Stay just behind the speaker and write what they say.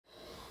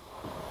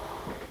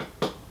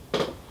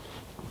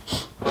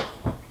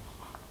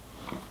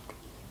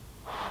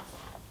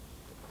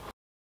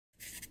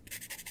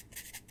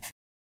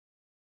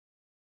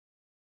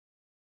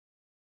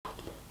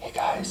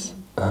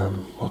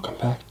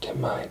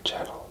my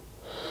channel.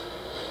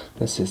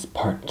 This is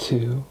part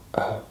 2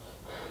 of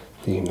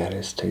the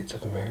United States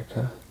of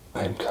America.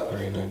 I'm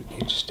coloring in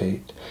each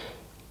state,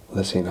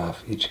 listing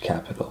off each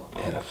capital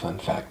and a fun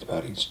fact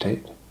about each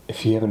state.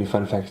 If you have any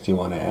fun facts you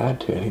want to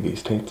add to any of these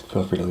states,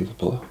 feel free to leave it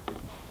below.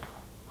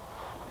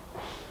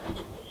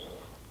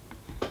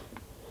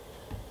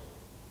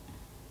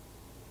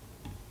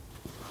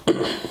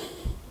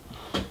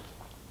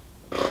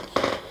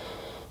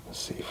 Let's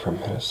see, from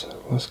Minnesota,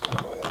 let's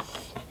go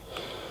with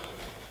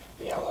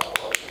yellow.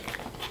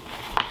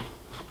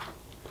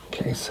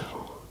 Okay, so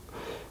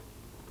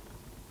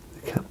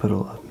the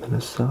capital of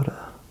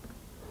Minnesota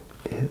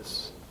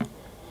is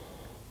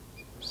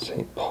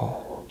St.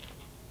 Paul.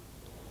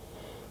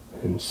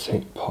 And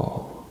St.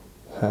 Paul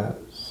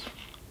has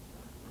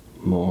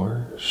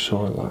more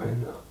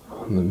shoreline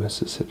on the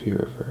Mississippi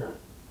River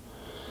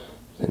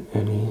than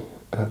any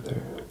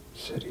other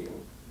city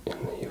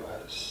in the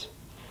U.S.,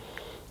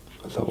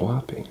 with a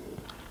whopping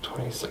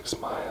 26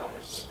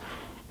 miles.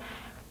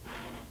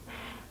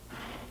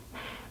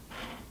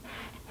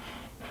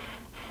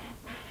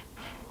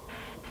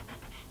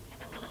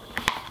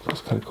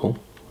 That's kind of cool,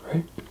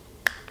 right?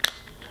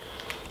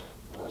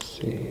 Let's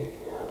see.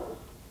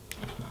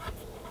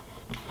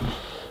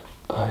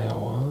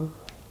 Iowa.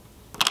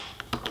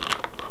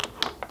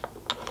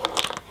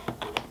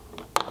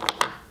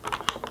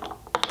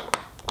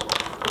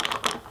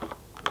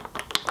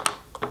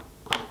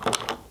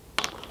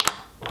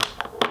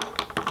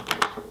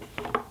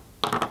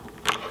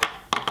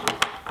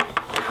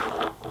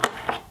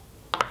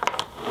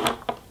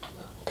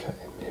 Okay,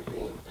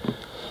 maybe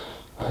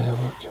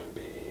Iowa can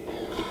be,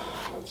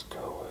 let's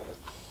go with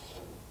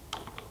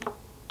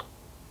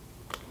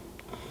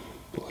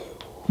blue.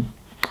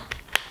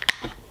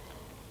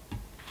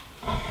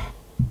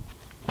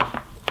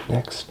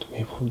 Next,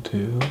 we will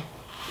do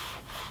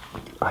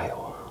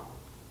Iowa.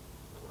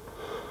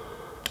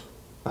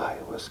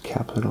 Iowa's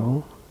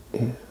capital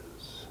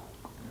is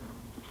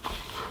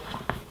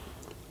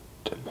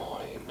Des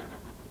Moines.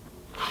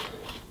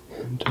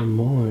 And Des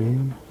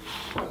Moines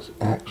was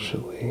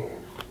actually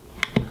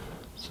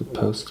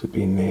supposed to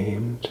be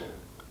named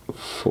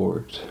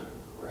Fort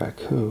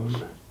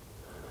Raccoon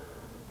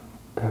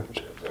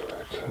after the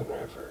Raccoon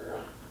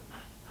River.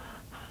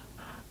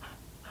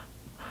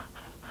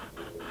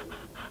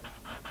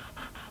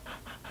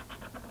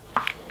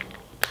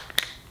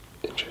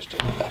 Interesting,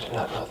 I did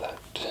not know that.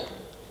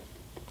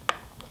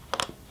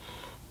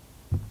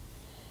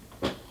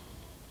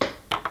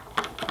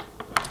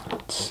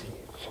 Let's see,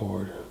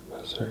 Ford,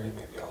 Missouri,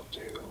 maybe I'll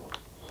do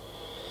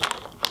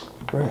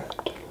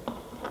red.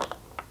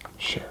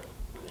 Sure.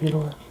 You know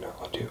what? No,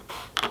 I'll do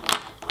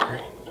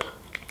green.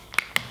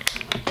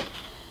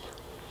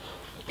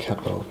 The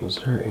capital of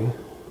Missouri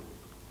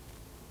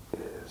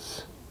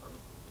is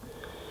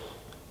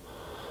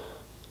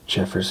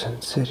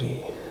Jefferson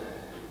City.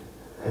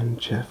 And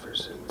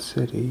Jefferson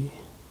City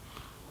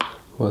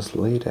was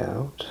laid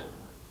out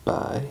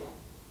by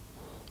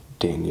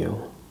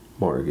Daniel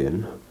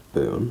Morgan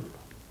Boone,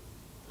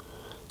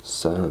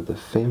 son of the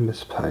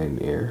famous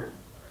pioneer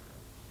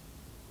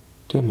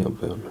Daniel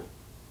Boone.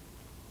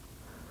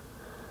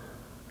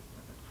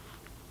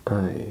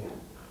 I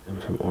am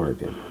from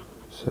Oregon,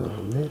 so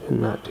they did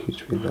not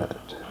teach me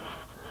that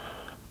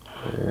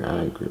where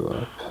I grew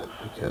up,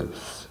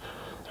 because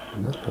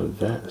none of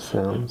that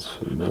sounds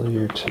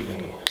familiar to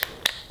me.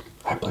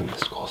 I blame the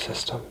school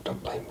system,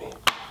 don't blame me.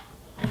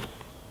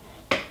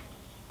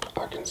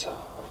 Arkansas.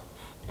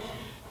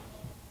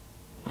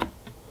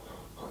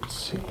 Let's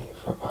see,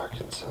 for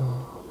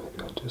Arkansas,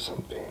 maybe I'll do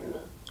something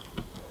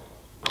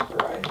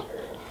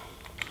brighter.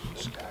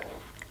 This guy.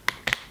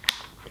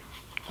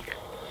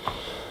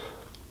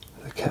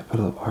 The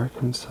capital of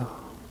Arkansas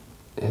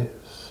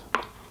is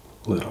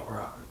Little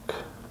Rock.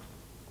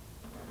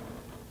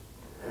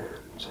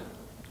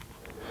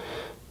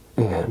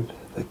 And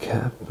the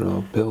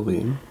Capitol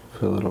building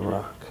for Little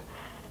Rock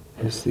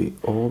is the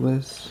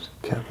oldest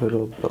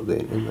Capitol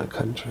building in the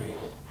country,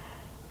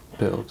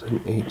 built in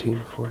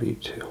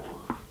 1842.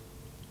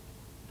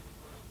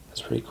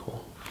 That's pretty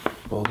cool.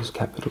 Oldest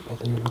Capitol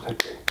building in the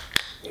country,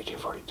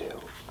 1842.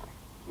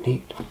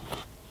 Neat.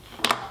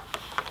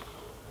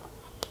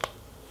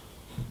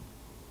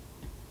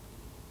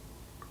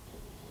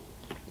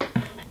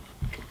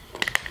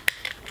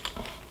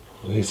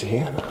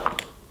 Louisiana.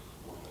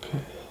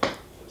 Okay,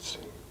 let's see.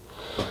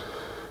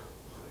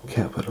 The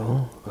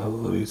capital of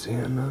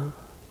Louisiana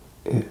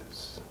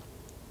is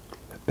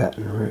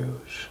Baton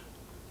Rouge.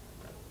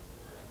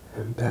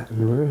 And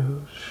Baton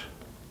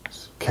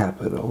Rouge's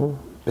Capitol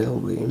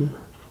building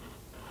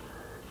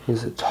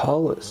is the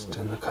tallest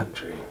in the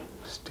country,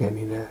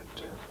 standing at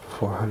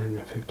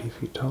 450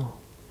 feet tall.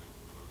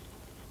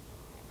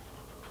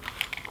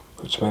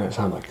 Which might not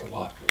sound like a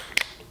lot,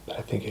 but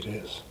I think it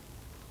is.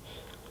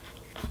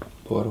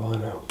 But what do I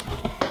know?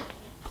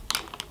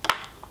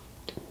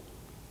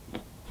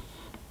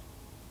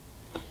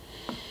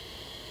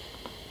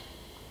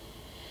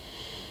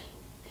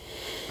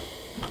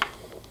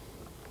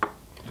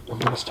 I'm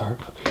going to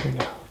start up here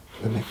now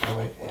and then make my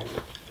way in and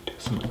do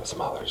some of the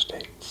smaller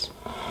states.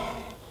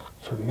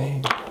 For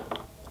Maine,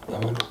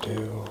 I'm going to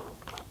do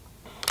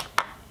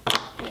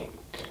pink.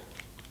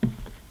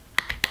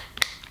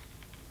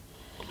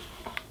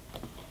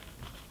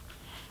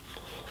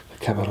 The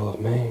capital of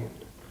Maine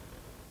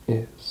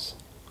is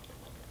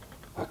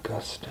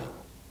Augusta.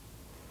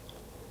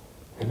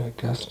 And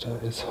Augusta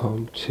is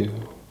home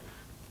to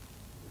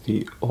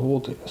the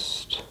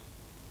oldest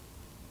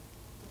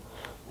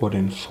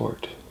wooden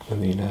fort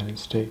in the United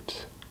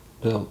States,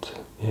 built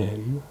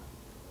in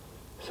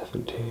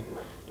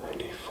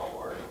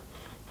 1794.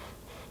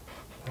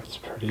 That's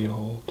pretty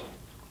old,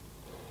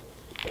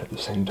 but at the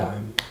same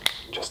time,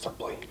 just a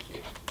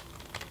blink.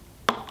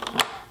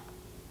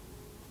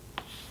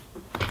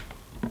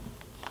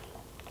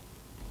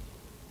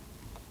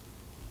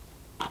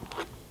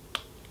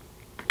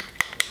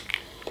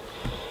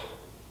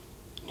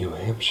 New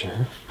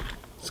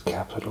Hampshire's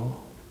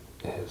capital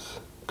is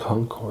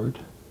Concord,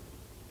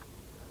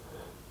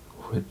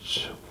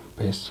 which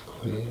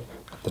basically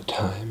at the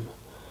time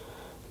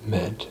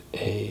meant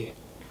a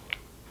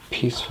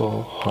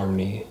peaceful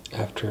harmony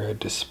after a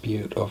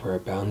dispute over a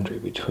boundary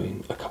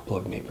between a couple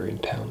of neighboring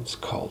towns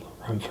called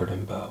Rumford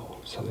and Bow,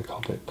 so they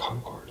called it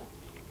Concord.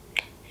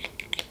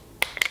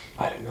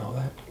 I didn't know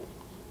that.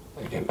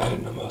 Again, I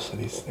didn't know most of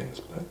these things,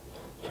 but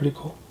pretty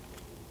cool.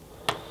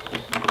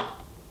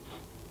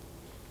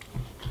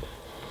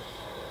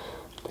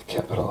 The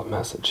capital of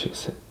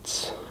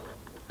Massachusetts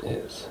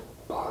is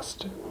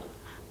Boston.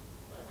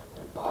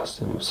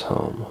 Boston was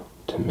home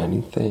to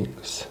many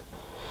things,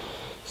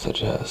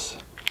 such as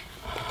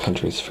the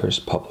country's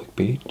first public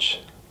beach,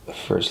 the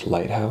first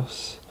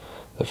lighthouse,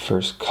 the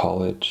first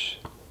college,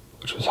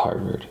 which was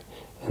Harvard,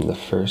 and the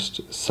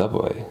first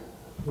subway,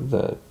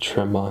 the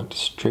Tremont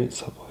Street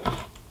subway.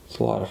 It's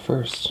a lot of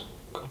firsts.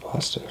 Go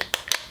Boston.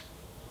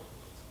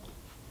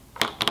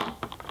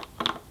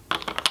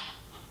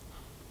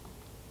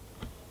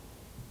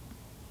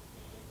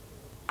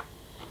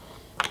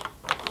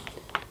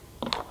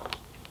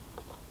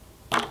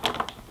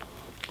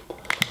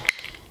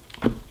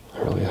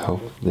 I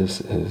hope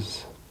this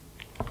is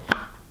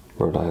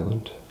Rhode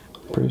Island.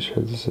 I'm pretty sure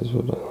this is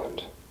Rhode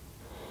Island.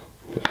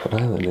 Rhode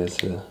Island is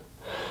the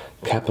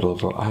capital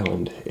of Rhode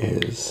Island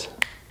is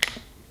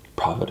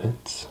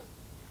Providence.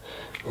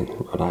 And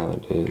Rhode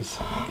Island is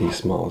the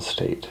smallest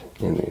state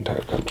in the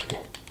entire country.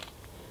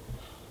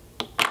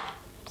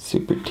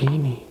 Super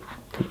teeny.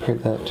 Compare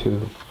that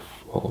to,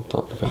 well,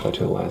 don't compare that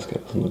to Alaska.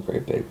 It doesn't look very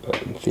big,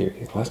 but in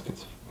theory,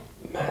 Alaska's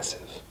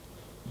massive.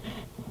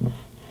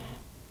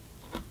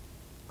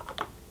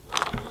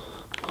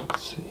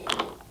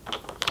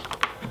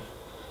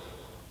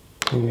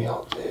 Maybe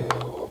I'll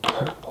do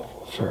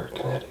purple for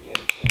Connecticut.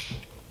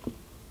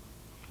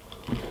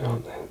 I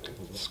don't think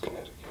it's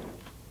Connecticut.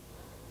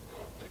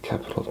 The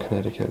capital of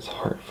Connecticut is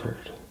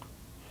Hartford.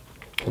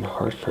 And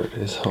Hartford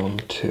is home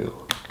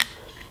to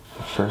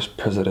the first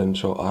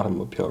presidential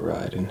automobile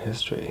ride in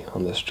history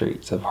on the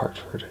streets of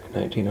Hartford in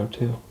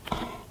 1902.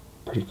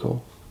 Pretty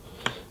cool.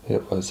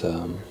 It was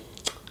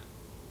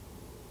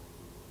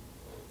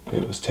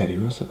Teddy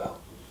Roosevelt.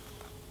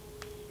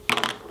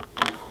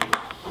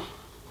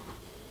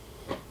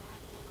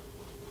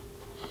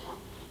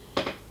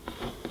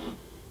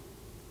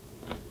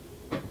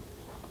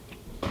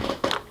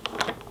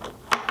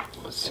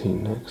 Let's see,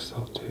 next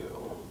let's do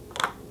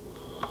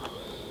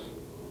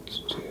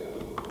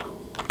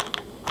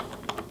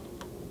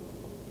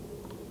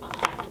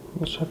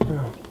let's shop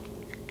around.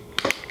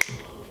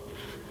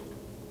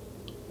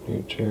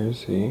 New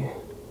Jersey's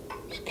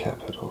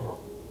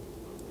capital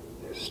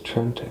is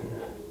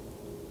Trenton.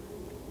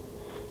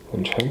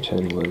 And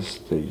Trenton was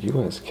the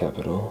U.S.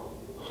 capital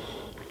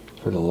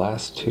for the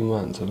last 2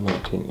 months of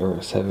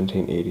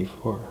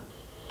 1784.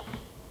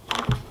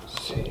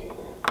 Let's see,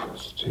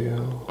 let's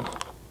do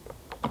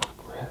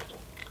red.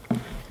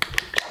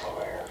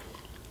 Delaware.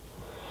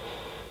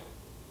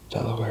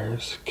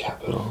 Delaware's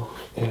capital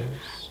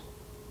is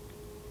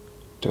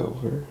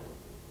Dover,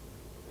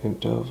 and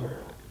Dover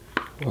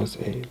was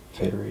a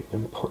very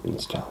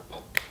important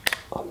stop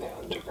on the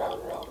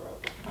Underground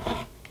Railroad.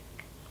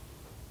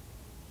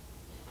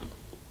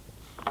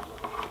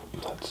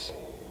 Let's see,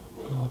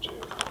 we'll do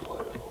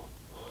blue.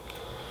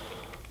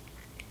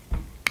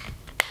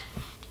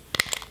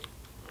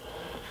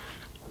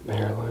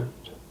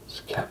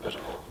 Maryland's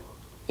capital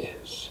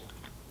is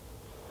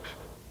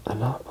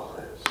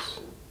Annapolis.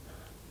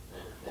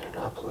 And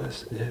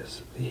Annapolis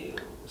is the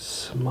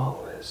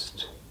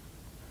smallest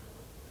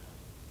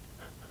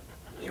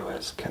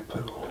U.S.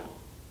 capital.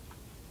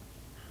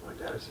 My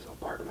dad is still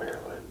part of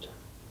Maryland.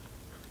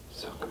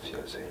 So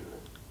confusing.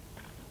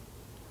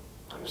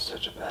 I'm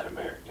such a bad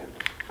American.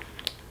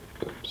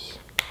 Oops.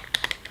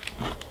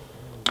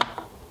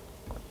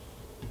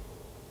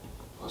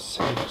 Let's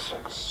see what's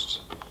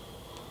next.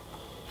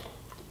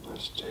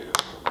 Let's do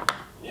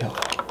yellow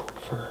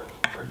for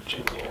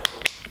Virginia.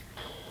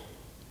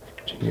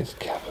 Virginia's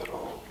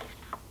capital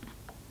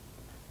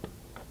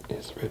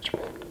is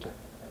Richmond.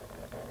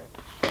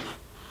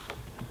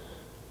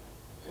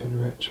 In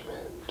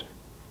Richmond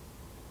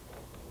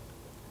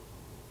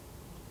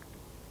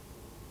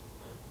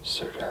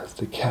served as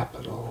the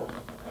capital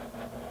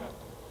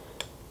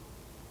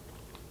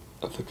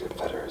of the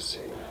Confederacy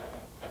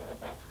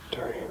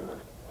during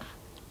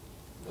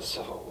the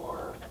Civil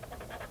War.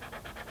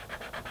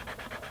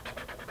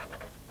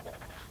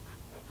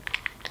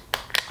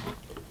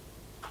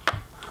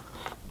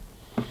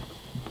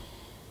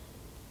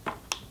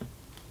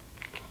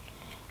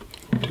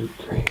 Duke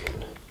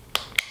Green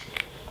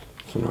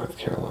from North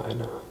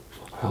Carolina.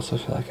 I also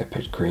feel like I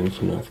picked green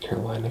from North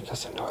Carolina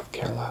because of North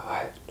Carolina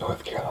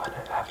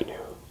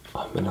Avenue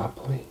on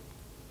Monopoly.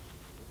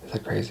 Is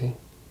that crazy?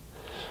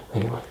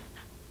 Anyway,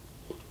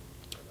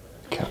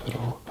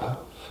 capital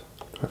of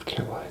North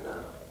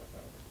Carolina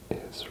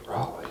is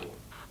Raleigh.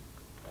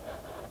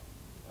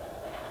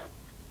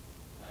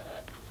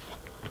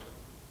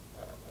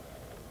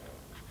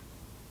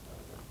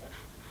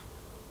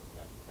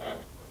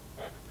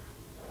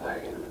 I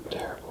am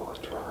terrible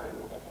at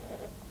drawing.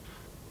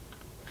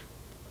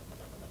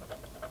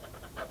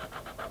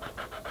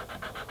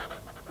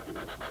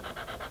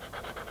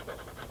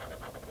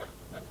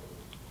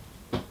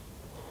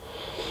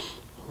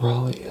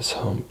 Raleigh is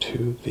home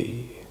to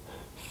the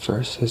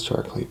first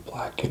historically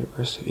black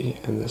university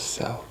in the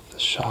South, the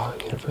Shaw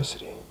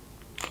University.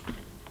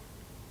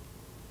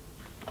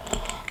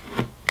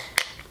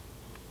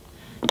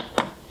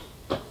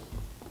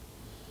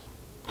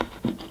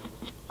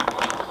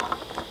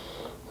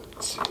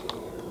 Let's see,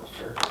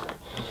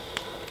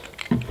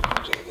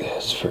 do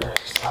this for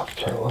South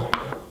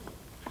Carolina.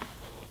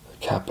 The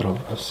capital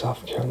of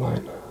South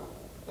Carolina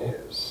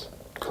is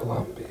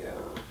Columbia,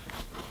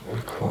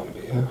 and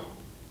Columbia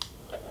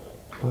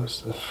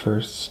was the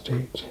first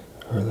state,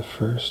 or the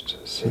first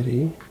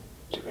city,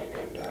 to be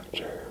named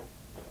after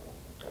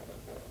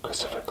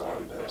Christopher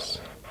Columbus.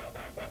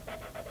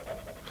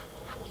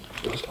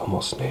 It was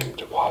almost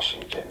named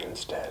Washington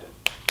instead.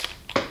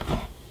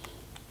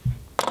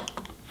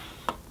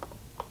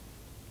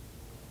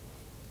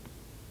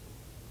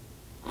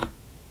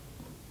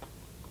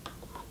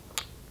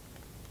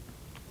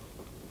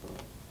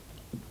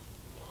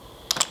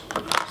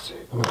 Let's see,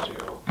 I'm gonna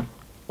do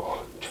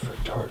orange for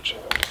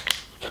Georgia.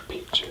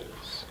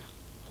 Peaches.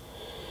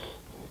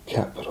 The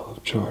capital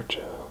of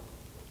Georgia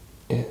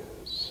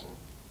is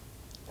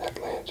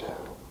Atlanta.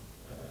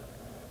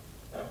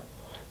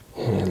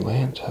 And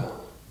Atlanta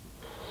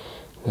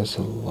is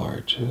the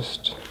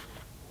largest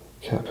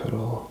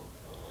capital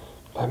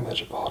by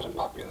metropolitan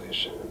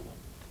population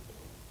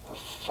of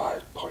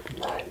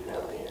 5.9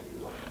 million.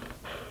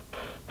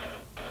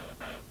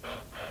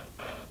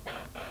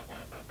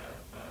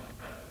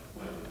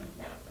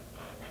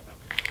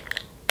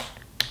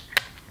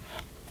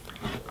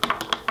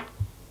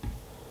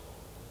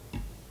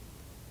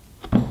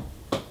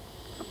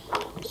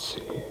 Let's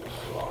see,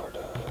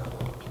 Florida.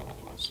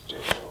 Let's do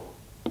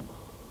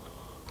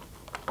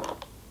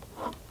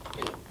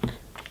pink.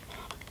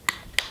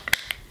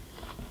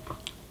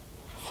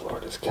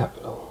 Florida's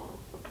capital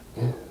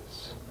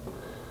is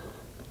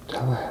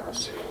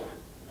Tallahassee.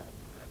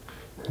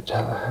 And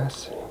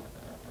Tallahassee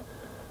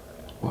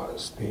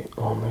was the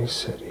only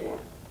city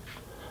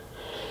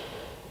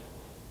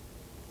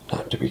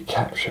not to be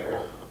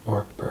captured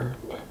or burned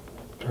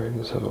during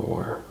the Civil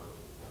War.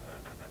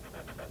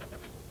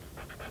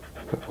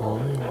 The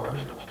only one.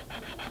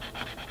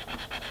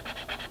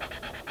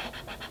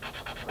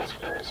 That's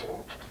crazy.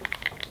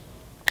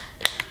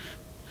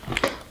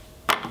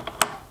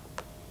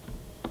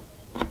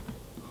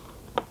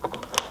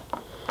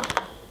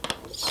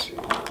 Let's see,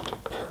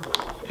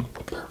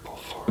 the purple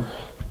for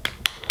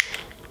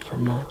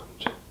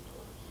Vermont.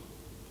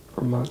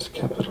 Vermont's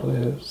capital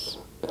is,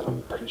 and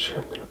I'm pretty sure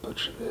I'm going to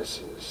butcher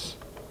this, is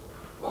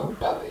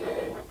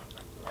Montpellier,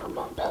 or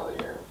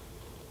Montpellier.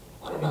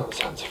 I don't know, it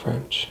sounds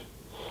French.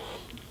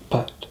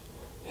 But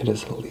it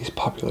is the least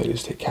populated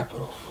state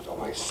capital with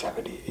only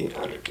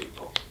 7,800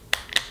 people.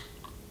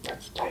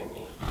 That's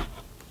tiny.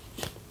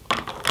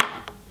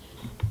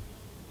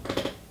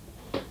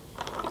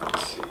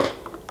 Let's see.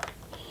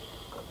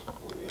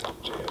 Maybe I'll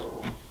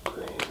do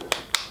green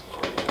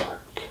for New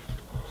York.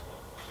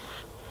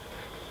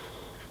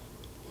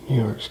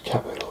 New York's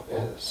capital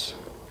is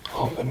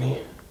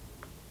Albany.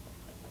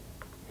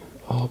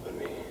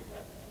 Albany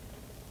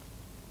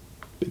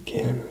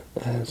began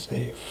as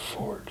a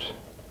fort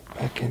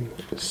back in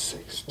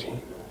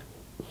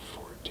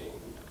 1614.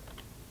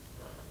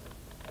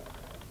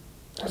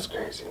 That's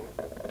crazy.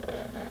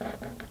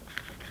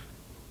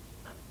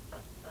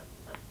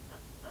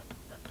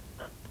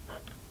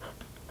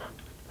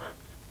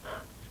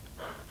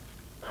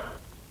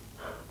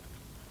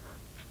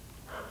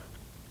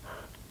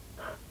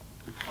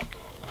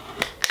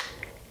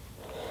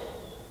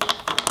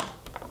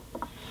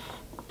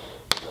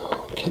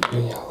 Oh, can't be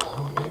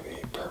yellow,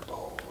 maybe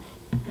purple.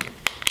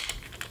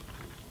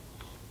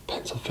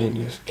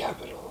 Pennsylvania's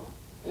capital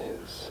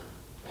is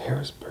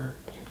Harrisburg,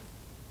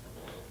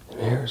 and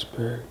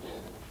Harrisburg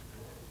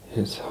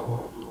is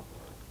home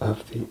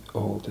of the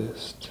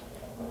oldest,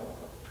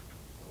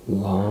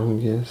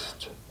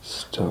 longest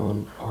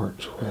stone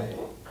archway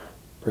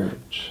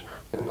bridge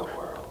in the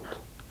world.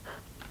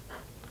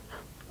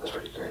 That's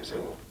pretty crazy. Jersey.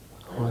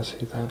 I want to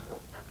see that.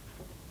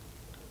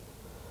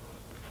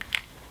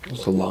 It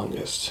was the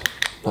longest,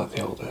 not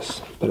the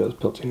oldest, but it was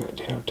built in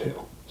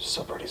 1902.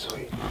 So pretty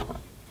sweet.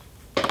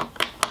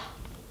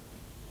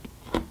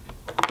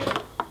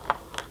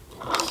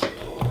 Let's see,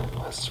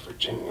 West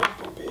Virginia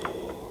can be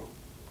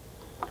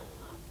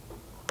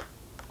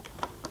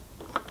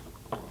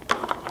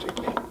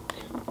pink.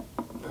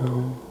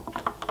 No.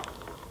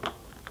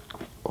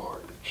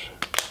 Orange.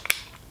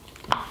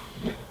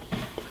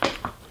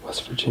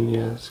 West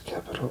Virginia's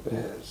capital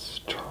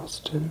is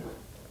Charleston.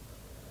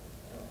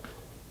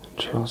 And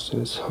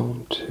Charleston is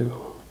home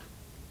to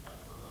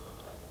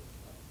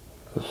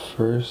the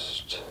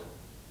first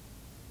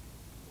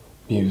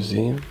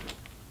museum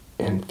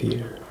and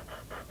theater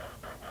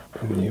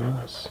in the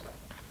U.S.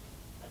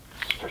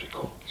 It's pretty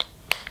cool.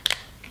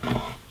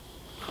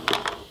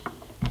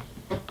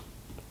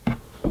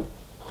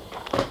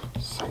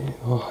 See,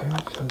 Ohio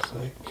feels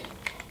like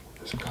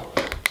this color.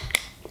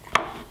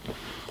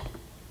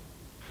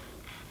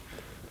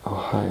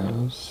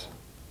 Ohio's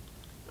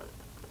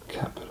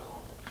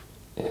capital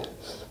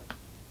is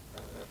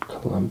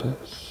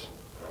Columbus,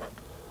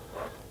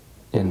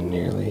 and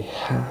nearly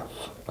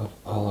half of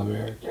all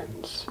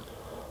Americans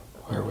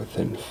are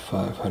within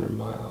 500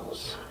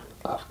 miles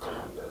of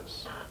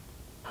Columbus.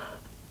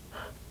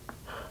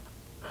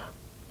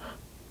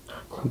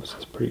 Columbus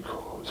is pretty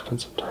cool. We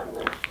spent some time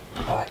there.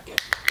 I like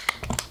it.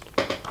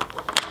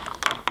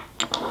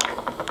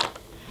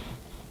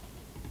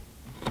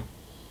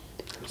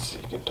 Let's see,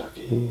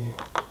 Kentucky.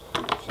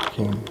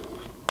 Thinking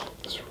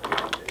it's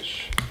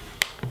reddish.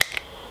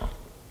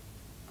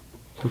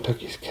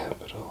 Kentucky's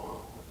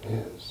capital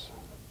is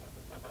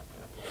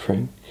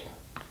Frankfurt.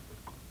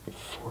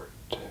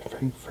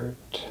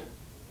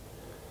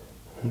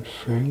 And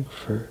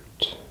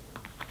Frankfurt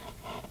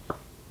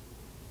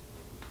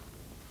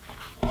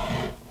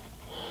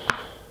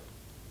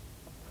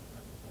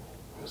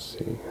let's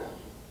see,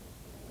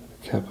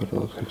 the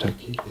capital of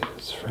Kentucky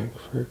is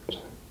Frankfurt.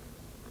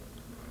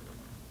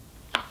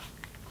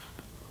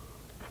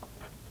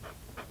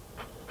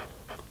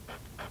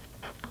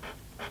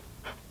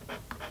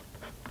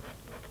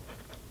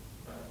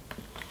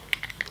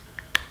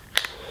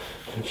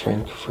 And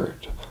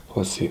Frankfurt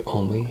was the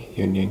only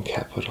Union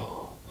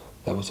capital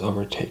that was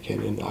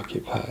overtaken and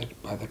occupied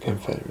by the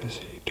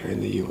Confederacy during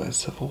the U.S.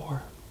 Civil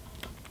War.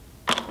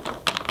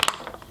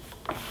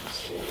 Let's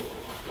see,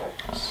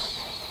 next.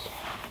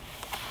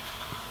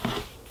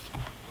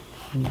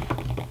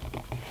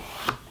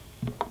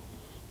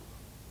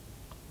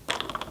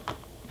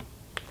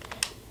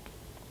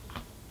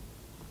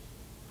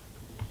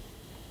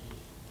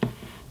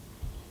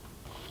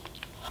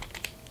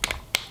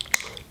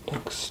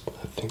 Next,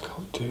 I think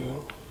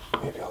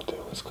maybe I'll do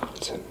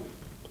Wisconsin.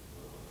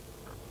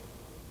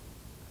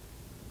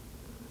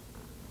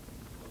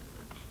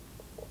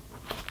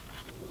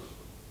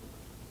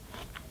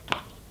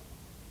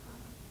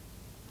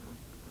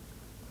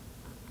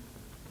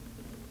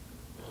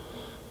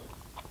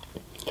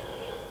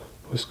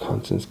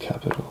 Wisconsin's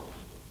capital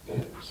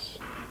is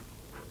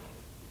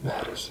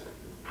Madison.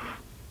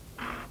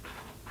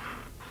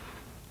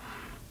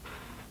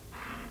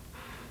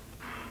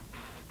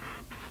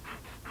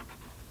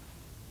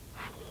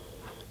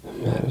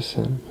 And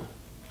Madison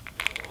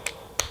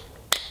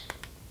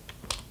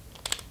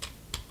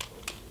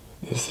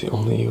is the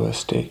only U.S.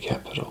 state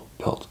capital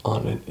built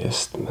on an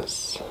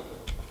isthmus.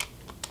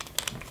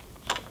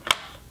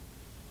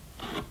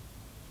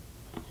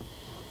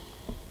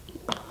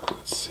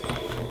 Let's see.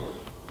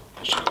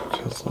 Michigan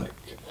feels like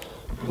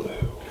blue.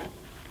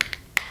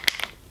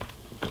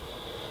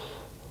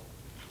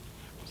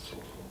 Let's see.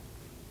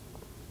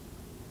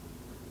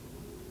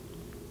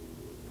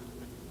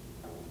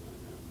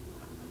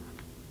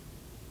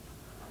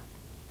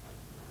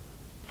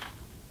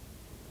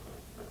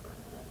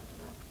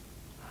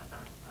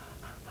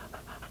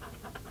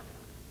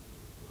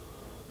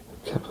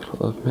 The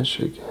capital of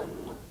Michigan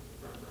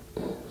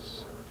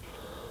is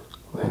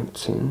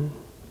Lansing.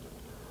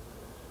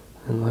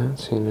 And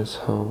Lansing is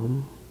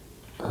home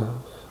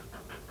of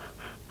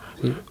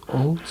the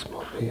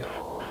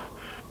Oldsmobile.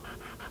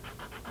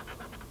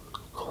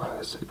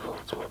 Classic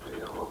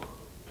Oldsmobile.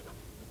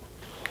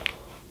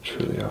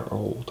 Truly are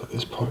old at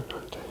this point,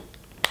 aren't they?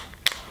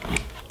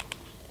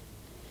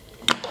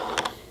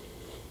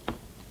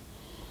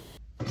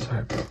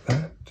 Sorry about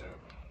that.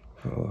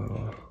 A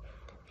little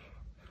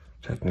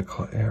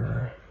technical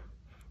error.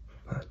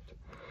 But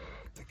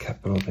the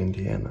capital of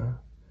Indiana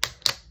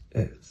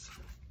is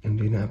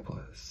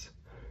Indianapolis,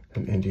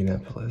 and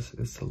Indianapolis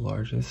is the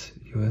largest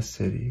U.S.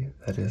 city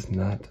that is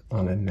not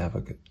on a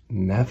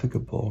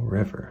navigable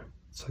river.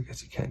 So I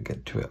guess you can't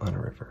get to it on a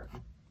river.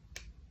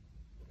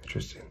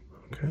 Interesting,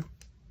 okay?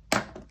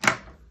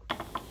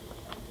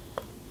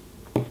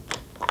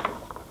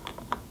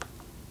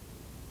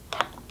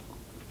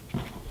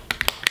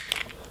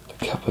 The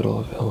capital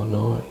of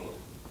Illinois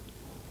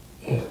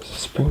is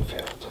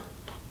Springfield.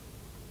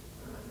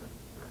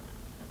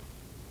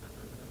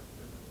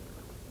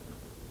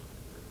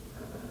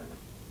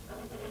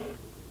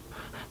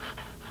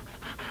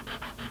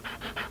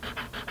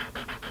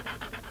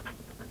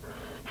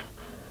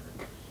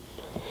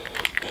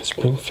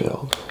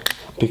 Springfield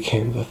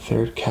became the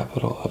third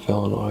capital of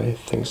Illinois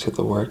thanks to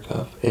the work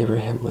of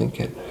Abraham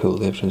Lincoln, who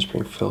lived in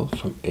Springfield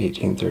from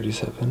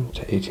 1837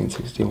 to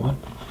 1861.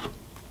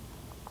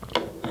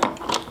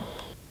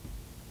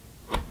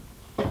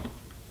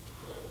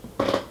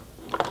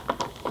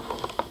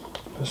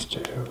 Let's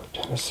do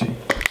Tennessee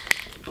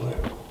blue.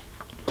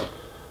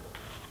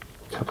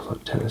 Capital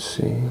of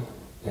Tennessee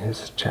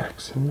is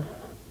Jackson.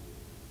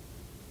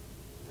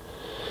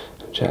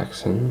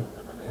 Jackson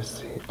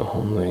is the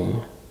only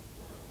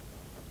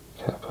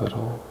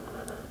capital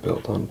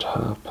built on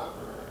top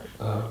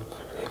of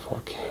a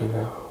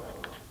volcano.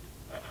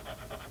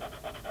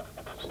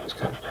 It's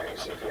kind of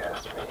crazy if you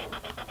ask me.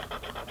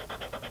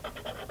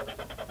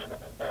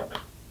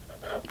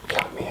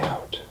 Count me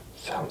out.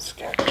 Sounds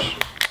sketch.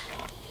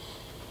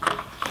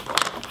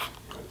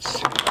 Let's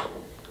see.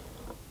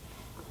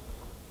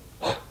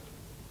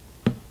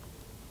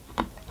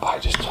 I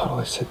just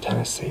totally said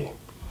Tennessee,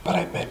 but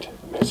I meant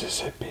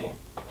Mississippi,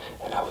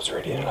 and I was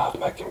reading it off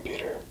my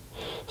computer,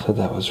 so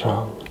that was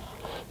wrong.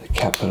 The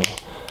capital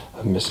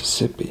of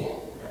Mississippi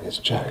is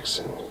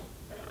Jackson,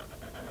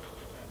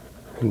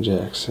 and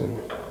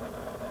Jackson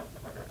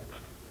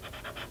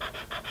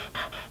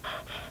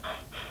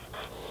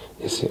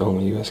is the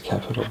only U.S.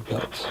 capital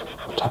built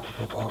on top of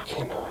a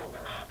volcano.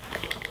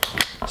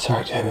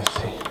 Sorry,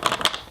 Tennessee.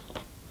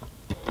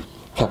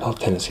 Capital of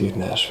Tennessee is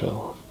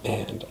Nashville,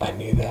 and I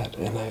knew that,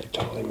 and I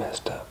totally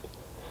messed up.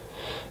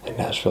 And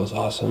Nashville is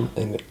awesome,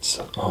 and it's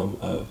home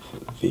of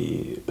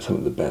some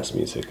of the best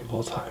music of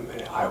all time,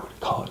 and I would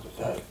call it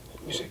the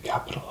music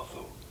capital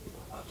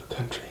of the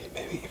country,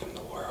 maybe even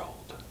the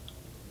world.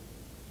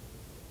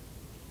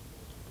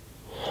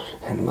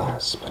 And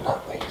last but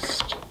not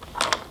least,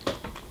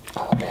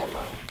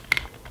 Alabama.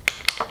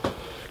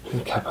 The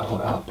capital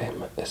of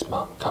Alabama is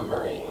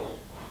Montgomery.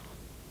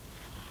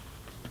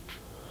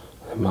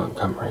 And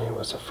Montgomery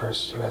was the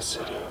first U.S.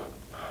 city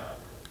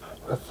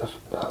with the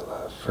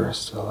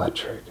first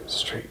electric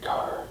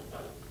streetcar.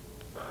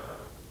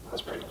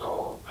 That's pretty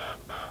cool.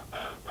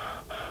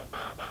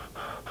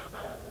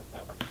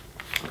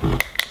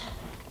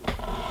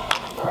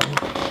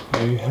 Alright,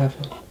 there you have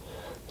it.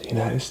 The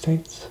United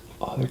States,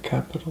 all their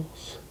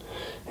capitals,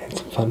 and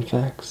some fun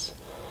facts.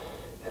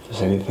 If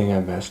there's anything I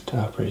messed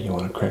up or you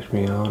want to correct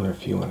me on, or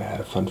if you want to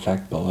add a fun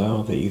fact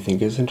below that you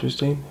think is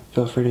interesting,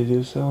 feel free to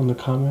do so in the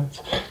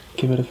comments.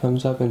 Give it a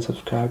thumbs up and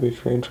subscribe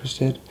if you're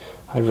interested.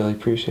 I'd really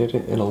appreciate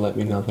it. It'll let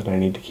me know that I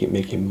need to keep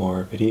making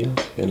more videos,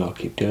 and I'll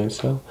keep doing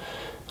so.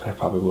 And I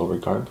probably will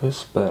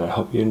regardless, but I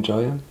hope you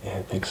enjoy them,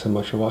 and thanks so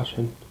much for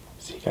watching.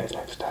 See you guys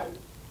next time.